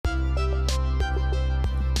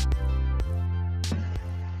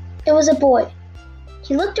It was a boy.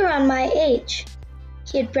 He looked around my age.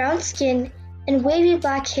 He had brown skin and wavy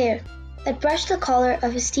black hair that brushed the collar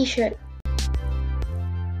of his t-shirt.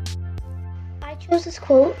 I chose this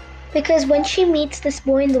quote because when she meets this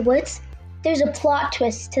boy in the woods, there's a plot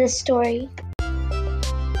twist to the story.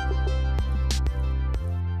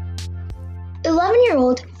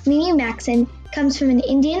 11-year-old Mimi Maxon comes from an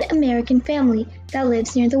Indian American family that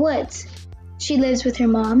lives near the woods. She lives with her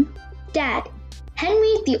mom, dad,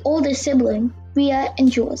 Henry, the oldest sibling, Rhea,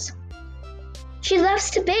 and Jules. She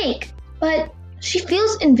loves to bake, but she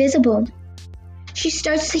feels invisible. She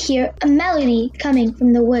starts to hear a melody coming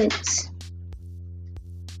from the woods.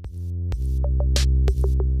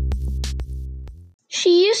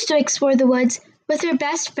 She used to explore the woods with her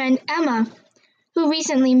best friend Emma, who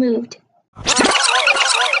recently moved.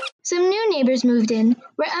 Some new neighbors moved in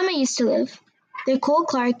where Emma used to live. They're Cole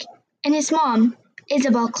Clark and his mom,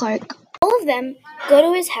 Isabel Clark. All of them go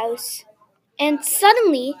to his house, and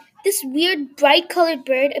suddenly this weird bright-colored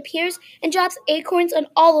bird appears and drops acorns on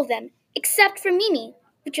all of them, except for Mimi,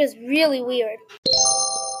 which was really weird.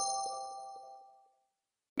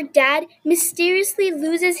 Her dad mysteriously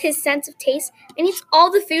loses his sense of taste and eats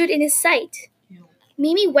all the food in his sight.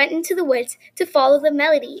 Mimi went into the woods to follow the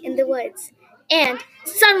melody in the woods, and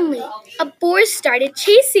suddenly a boar started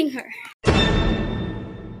chasing her.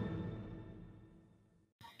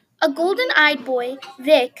 A golden-eyed boy,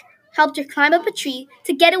 Vic, helped her climb up a tree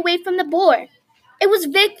to get away from the boar. It was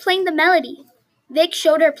Vic playing the melody. Vic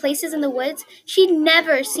showed her places in the woods she'd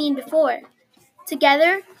never seen before.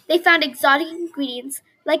 Together, they found exotic ingredients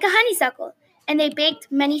like a honeysuckle, and they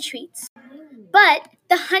baked many treats. But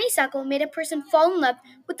the honeysuckle made a person fall in love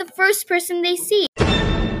with the first person they see.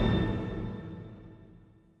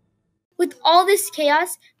 With all this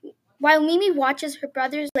chaos, while Mimi watches her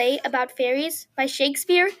brother's play about fairies by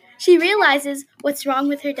Shakespeare, she realizes what's wrong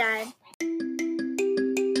with her dad.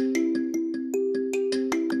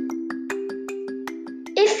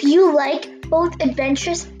 If you like both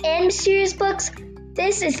adventurous and mysterious books,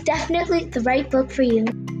 this is definitely the right book for you.